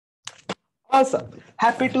Awesome.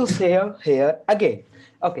 Happy to see you here again.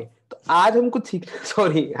 Okay. तो आज हम कुछ सीख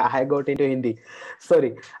sorry I got into Hindi.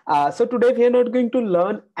 Sorry. So today we are not going to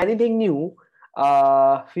learn anything new.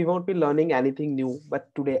 We won't be learning anything new,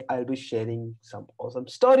 but today I'll be sharing some awesome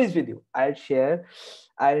stories with you. I'll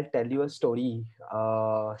tell you a story.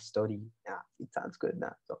 Story. Yeah, it sounds good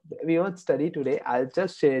now. So we won't study today. I'll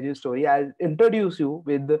just share you story. I'll introduce you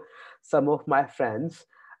with some of my friends.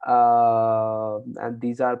 And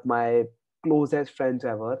these are my closest friends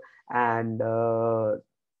ever, and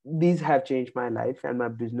these have changed my life and my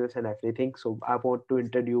business and everything. So I want to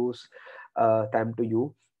introduce them to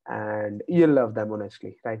you, and you'll love them,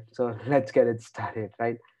 honestly, right? So let's get it started,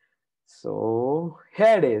 right? So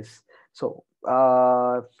here it is. So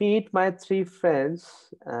meet my three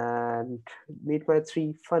friends, and meet my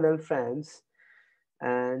three funnel friends,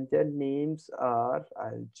 and their names are,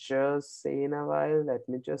 I'll just say in a while, let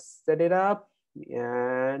me just set it up,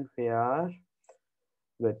 and we are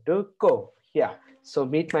good to go. Yeah. So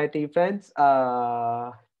meet my three friends.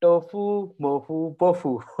 Tofu, Mofu,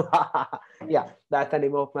 Bofu. Yeah, that's the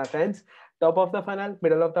name of my friends. Top of the funnel,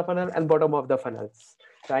 middle of the funnel, and bottom of the funnels.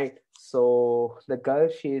 Right. So the girl,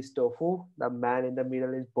 she is Tofu. The man in the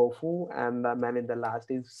middle is Bofu, and the man in the last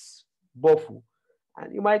is Bofu.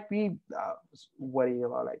 And you might be worrying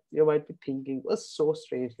about, like, you might be thinking, what's so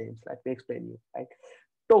strange names? Let me explain you. Like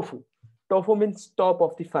Tofu. Tofu means top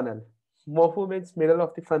of the funnel. Mofu means middle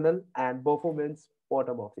of the funnel, and Bofu means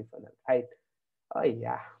bottom of the funnel, right? Oh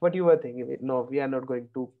yeah, what you were thinking? No, we are not going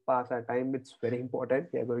to pass our time. It's very important.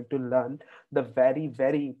 We are going to learn the very,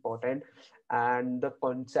 very important and the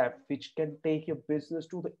concept which can take your business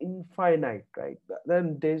to the infinite, right?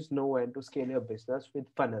 Then there's no end to scale your business with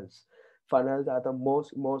funnels. Funnels are the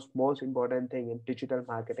most important thing in digital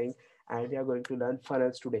marketing, and we are going to learn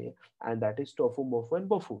funnels today. And that is Tofu, Mofu, and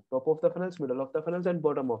Bofu. Top of the funnels, middle of the funnels, and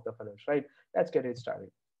bottom of the funnels, right? Let's get it started.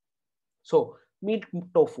 So meet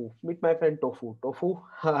Tofu. Meet my friend Tofu. Tofu,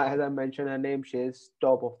 as I mentioned her name, she is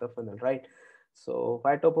top of the funnel, right? So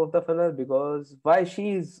why top of the funnel? Because why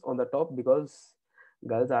she is on the top? Because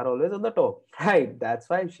girls are always on the top, right? That's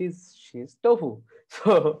why she's Tofu.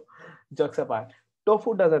 So jokes apart,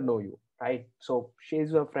 Tofu doesn't know you, right? So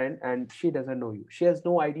she's your friend and she doesn't know you. She has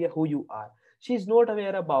no idea who you are. She's not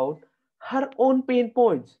aware about her own pain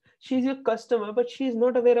points. She's your customer, but she's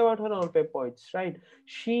not aware about her own pain points, right?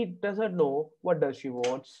 She doesn't know what does she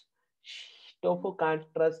wants. Tofu can't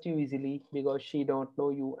trust you easily because she don't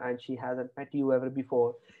know you and she hasn't met you ever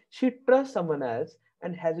before. She trusts someone else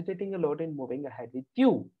and hesitating a lot in moving ahead with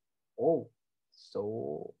you. Oh,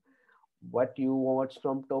 so what you want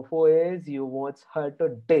from Tofu is you want her to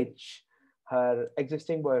ditch her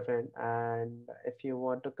existing boyfriend, and if you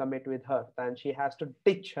want to commit with her, then she has to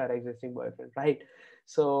ditch her existing boyfriend, right?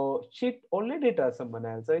 So she already does someone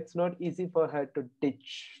else, so it's not easy for her to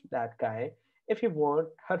ditch that guy. If you want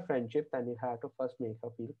her friendship, then you have to first make her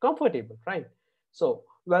feel comfortable, right? So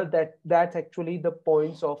well, that's actually the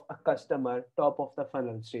points of a customer top of the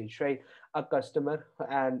funnel stage, right? A customer,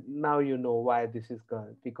 and now you know why this is girl,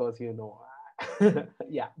 because you know.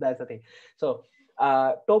 Yeah, that's the thing. So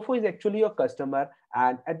Tofu is actually your customer,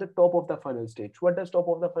 and at the top of the funnel stage. What does top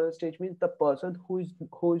of the funnel stage means? The person who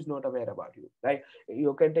is not aware about you, right?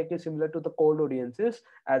 You can take it similar to the cold audiences,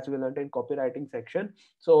 as we learned in copywriting section.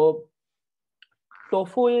 So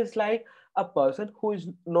Tofu is like a person who is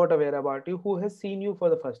not aware about you, who has seen you for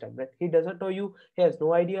the first time, right? He doesn't know you, he has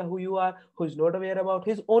no idea who you are, who is not aware about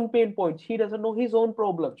his own pain points, he doesn't know his own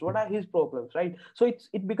problems, what are his problems, right? So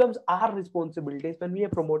it becomes our responsibilities when we are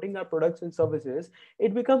promoting our products and services.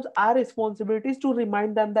 It becomes our responsibilities to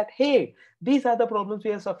remind them that, hey, these are the problems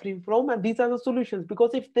we are suffering from and these are the solutions.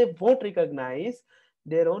 Because if they won't recognize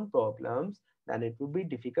their own problems, then it would be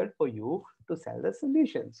difficult for you to sell the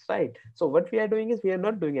solutions, right? So what we are doing is we are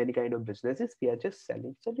not doing any kind of businesses, we are just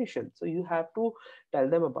selling solutions. So you have to tell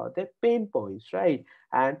them about their pain points, right?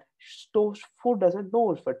 And Tofu doesn't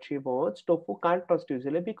know what she wants. Tofu can't trust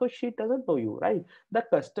usually because she doesn't know you, right? The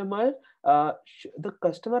customer, the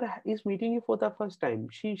customer is meeting you for the first time.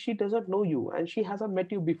 She doesn't know you and she hasn't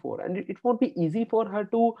met you before, and it won't be easy for her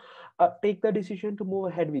to take the decision to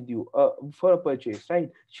move ahead with you for a purchase, right?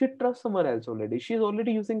 She trusts someone else already. She's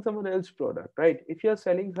already using someone else's product, right? If you're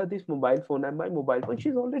selling her this mobile phone and my mobile phone,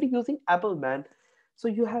 she's already using Apple, man. So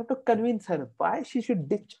you have to convince her why she should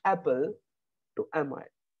ditch Apple to MI,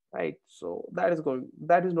 right? So that is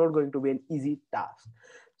not going to be an easy task.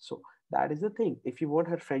 So that is the thing. If you want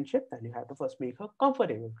her friendship, then you have to first make her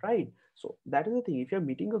comfortable, right? So that is the thing. If you're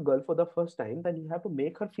meeting a girl for the first time, then you have to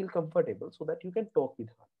make her feel comfortable so that you can talk with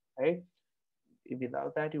her, right?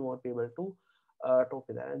 Without that, you won't be able to talk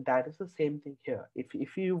with her. And that is the same thing here.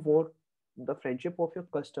 If you want the friendship of your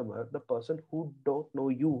customer, the person who don't know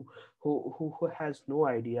you, who has no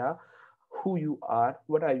idea who you are,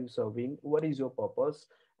 what are you serving, what is your purpose,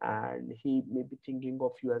 and he may be thinking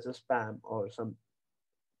of you as a spam or some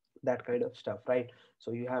that kind of stuff, right?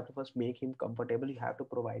 So you have to first make him comfortable, you have to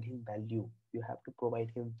provide him value, you have to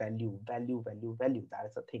provide him value. That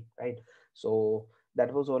is the thing, right? So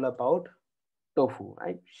that was all about tofu,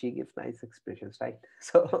 right? She gives nice expressions, right?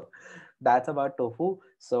 So that's about tofu.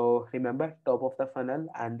 So remember, top of the funnel,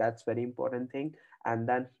 and that's very important thing. And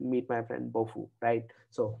then meet my friend Bofu, right?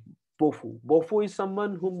 So Bofu is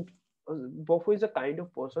someone whom Bofu is a kind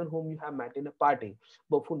of person whom you have met in a party.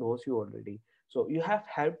 Bofu knows you already, so you have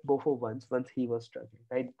helped Bofu once he was struggling,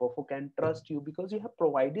 right? Bofu can trust you because you have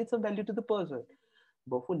provided some value to the person.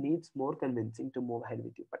 Bofu needs more convincing to move ahead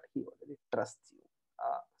with you, but he already trusts you.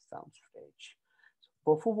 Sounds strange.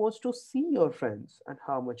 Bofu wants to see your friends and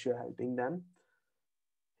how much you're helping them.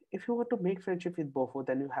 If you want to make friendship with Bofo,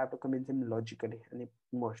 then you have to convince him logically and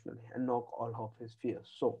emotionally and knock all of his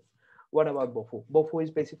fears. So, what about Bofo? Bofo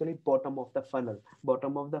is basically bottom of the funnel.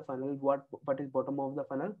 Bottom of the funnel. What is bottom of the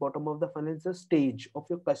funnel? Bottom of the funnel is the stage of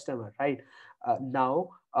your customer, right? Now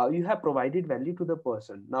you have provided value to the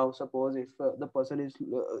person. Now, suppose if the person is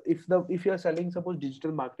if you are selling suppose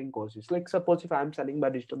digital marketing courses, like suppose if I am selling my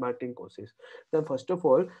digital marketing courses, then first of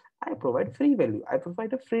all I provide free value. I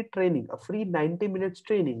provide a free training, a free 90 minutes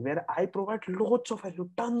training where I provide lots of value,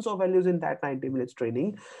 tons of values in that 90 minutes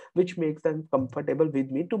training, which makes them comfortable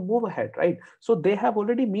with me to move ahead, right? So they have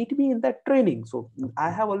already meet me in that training. So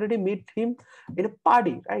I have already met him in a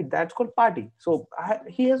party, right? That's called party. So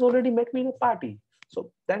he has already met me in a party.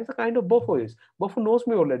 So that is the kind of Bofo is. Bofo knows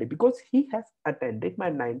me already because he has attended my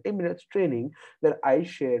 90 minutes training where I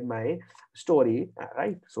shared my story,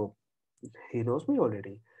 right? So he knows me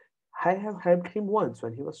already. I have helped him once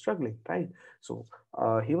when he was struggling, right? So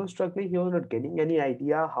he was struggling, he was not getting any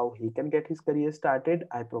idea how he can get his career started.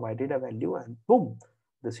 I provided a value and boom,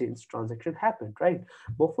 the sales transaction happened, right?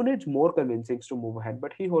 Bofun needs more convincing to move ahead,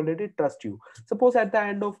 but he already trusts you. Suppose at the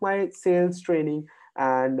end of my sales training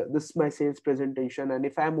and this is my sales presentation, and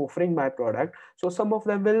if I'm offering my product, so some of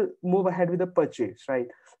them will move ahead with the purchase, right?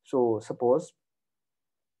 So suppose,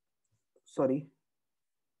 sorry,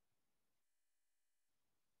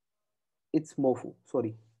 it's Mofu.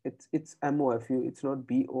 Sorry, it's MOFU. It's not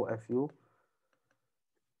BOFU.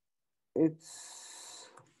 It's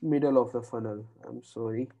middle of the funnel. I'm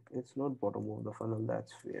sorry. It's not bottom of the funnel.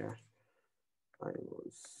 That's where I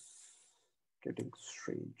was getting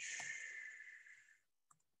strange.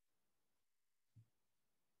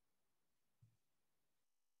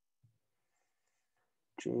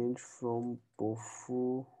 Change from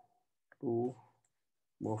Bofu to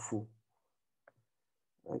Mofu.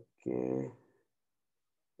 Okay,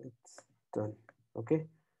 it's done. Okay,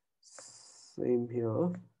 same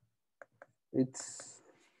here. It's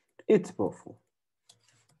Bofu.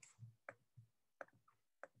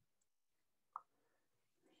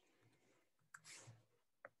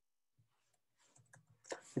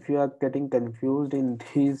 If you are getting confused in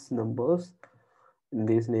these numbers, in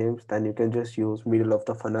these names, then you can just use middle of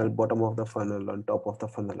the funnel, bottom of the funnel, on top of the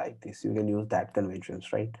funnel like this. You can use that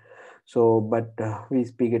conventions, right? So, but we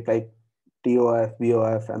speak it like TOF,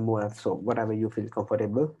 BOF, MOF. So whatever you feel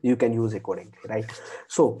comfortable, you can use accordingly, right?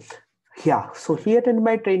 So yeah, so he attended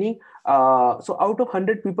my training. So out of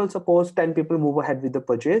 100 people, suppose 10 people move ahead with the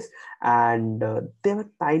purchase, and there were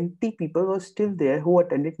 90 people were still there who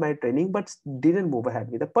attended my training but didn't move ahead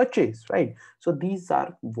with the purchase, right? So these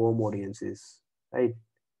are warm audiences, right?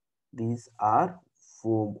 These are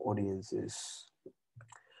warm audiences,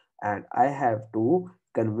 and I have to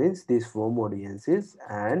convince these warm audiences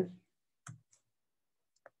and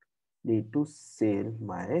need to sell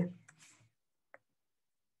my,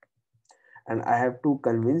 and I have to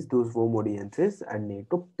convince those warm audiences and need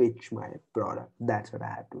to pitch my product. That's what I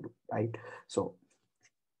have to do, right? So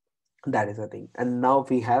that is the thing. And now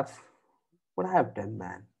we have what I have done,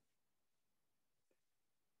 man.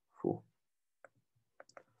 So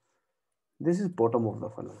this is bottom of the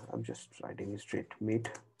funnel. I'm just writing it straight. Meet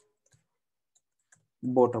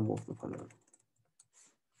bottom of the funnel.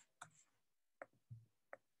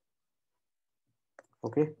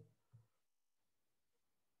 Okay.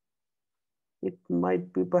 It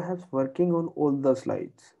might be perhaps working on all the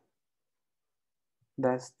slides.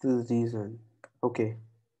 That's the reason. Okay.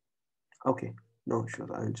 Okay. No, sure.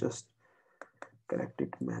 I'll just correct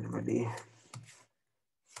it manually.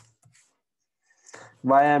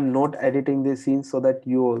 Why I'm not editing this scene so that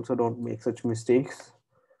you also don't make such mistakes.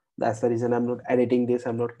 That's the reason I'm not editing this,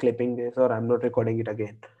 I'm not clipping this, or I'm not recording it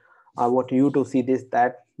again. I want you to see this,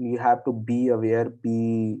 that you have to be aware,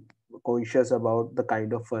 be conscious about the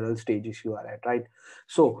kind of funnel stages you are at, right?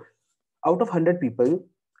 So out of 100 people,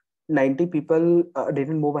 90 people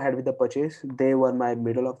didn't move ahead with the purchase. They were my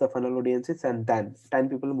middle of the funnel audiences, and then 10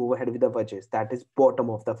 people move ahead with the purchase. That is bottom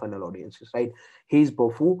of the funnel audiences, right? He's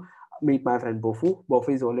Bofu. Meet my friend Bofu. Bofu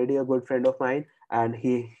is already a good friend of mine, and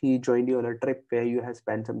he joined you on a trip where you have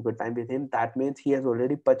spent some good time with him. That means he has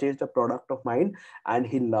already purchased a product of mine, and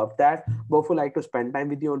he loved that. Bofu like to spend time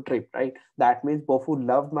with you on trip, right? That means Bofu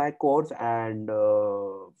loved my course, and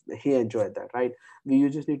he enjoyed that, right? You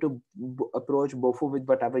just need to approach Bofu with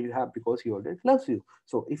whatever you have, because he already loves you.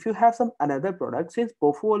 So if you have some another product, since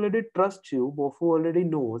Bofu already trusts you, Bofu already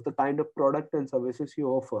knows the kind of product and services you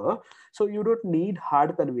offer, so you don't need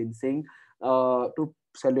hard convincing to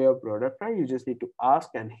sell your product, right? You just need to ask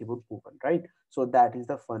and he would move on, right? So that is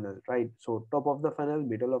the funnel, right? So top of the funnel,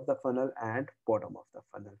 middle of the funnel, and bottom of the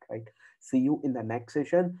funnel, right? See you in the next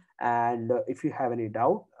session. And if you have any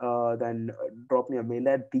doubt, then drop me a mail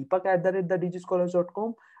at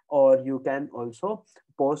deepak@thedigischolars.com, or you can also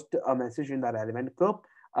post a message in the relevant group.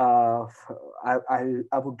 I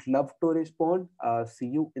would love to respond. See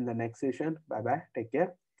you in the next session. Bye bye. Take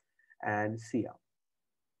care and see ya.